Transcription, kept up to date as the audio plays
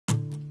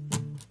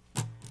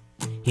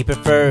He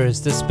prefers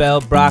to spell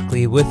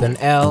broccoli with an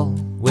L,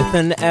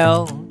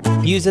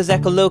 uses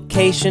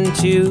echolocation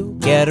to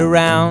get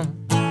around.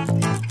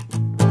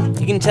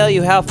 He can tell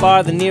you how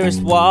far the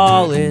nearest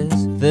wall is,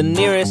 the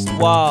nearest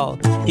wall.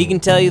 He can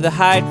tell you the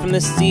height from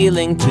the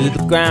ceiling to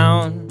the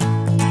ground.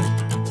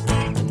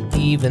 And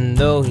even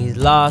though he's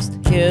lost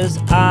his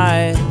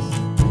eyes,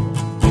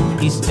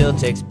 he still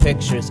takes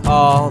pictures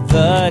all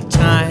the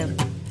time.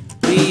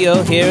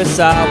 Ryo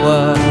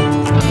Hirosawa,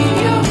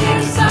 Ryo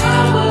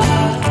Hirosawa,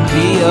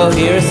 Ryo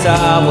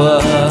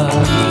Hirosawa,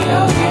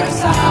 Ryo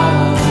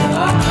Hirosawa.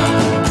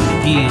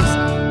 He's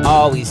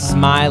always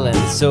smiling,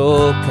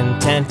 so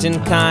content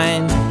and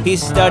kind.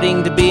 He's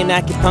studying to be an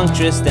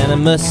acupuncturist and a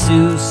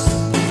masseuse.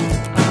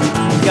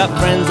 He's got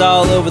friends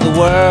all over the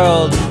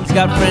world. He's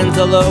got friends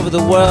all over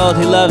the world.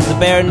 He loves the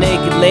bare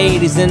naked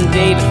ladies and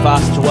David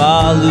Foster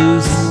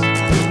Wallace.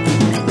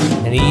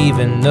 And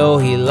even though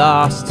he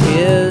lost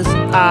his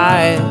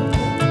eye,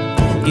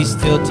 he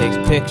still takes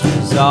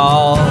pictures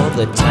all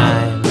the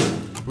time.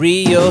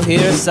 Ryo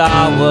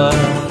Hirosawa,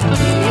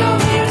 Ryo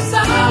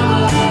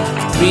Hirosawa,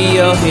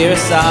 Ryo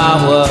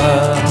Hirosawa,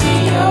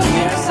 Ryo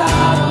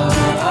Hirosawa,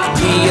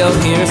 Ryo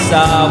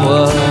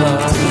Hirosawa,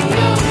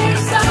 Ryo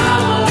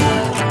Hirosawa,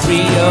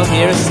 Ryo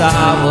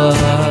Hirosawa.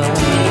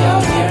 Ryo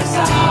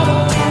Hirosawa.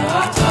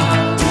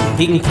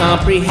 He can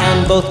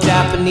comprehend both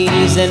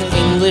Japanese and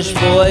English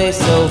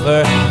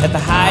voiceover at the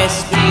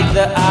highest speed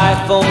the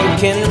iPhone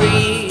can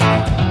read.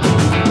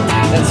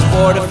 That's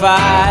 4 to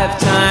 5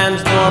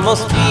 times normal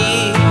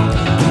speed.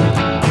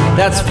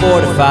 That's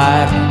 4 to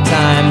 5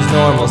 times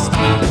normal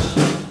speed.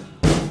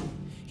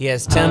 He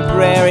has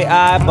temporary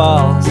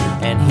eyeballs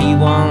and he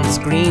wants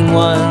green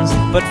ones,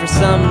 but for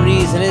some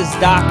reason his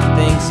doctor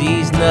thinks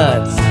he's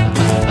nuts.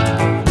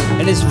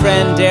 And his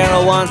friend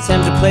Daryl wants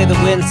him to play the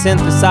wind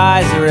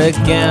synthesizer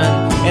again.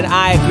 And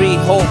I agree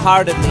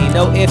wholeheartedly,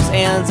 no ifs,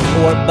 ands,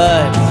 or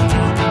buts.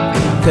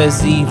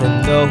 'Cause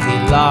even though he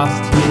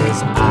lost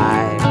his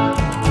eye,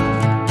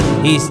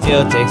 he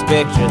still takes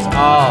pictures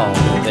all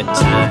the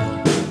time.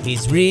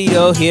 He's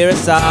Ryo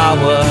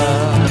Hirosawa,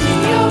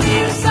 Ryo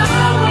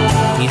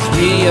Hirosawa, he's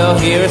Ryo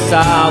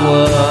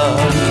Hirosawa,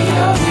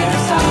 Ryo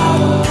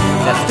Hirosawa,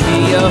 that's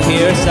Ryo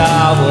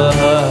Hirosawa,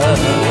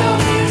 Ryo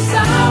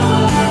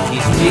Hirosawa,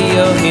 he's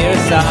Ryo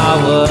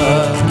Hirosawa.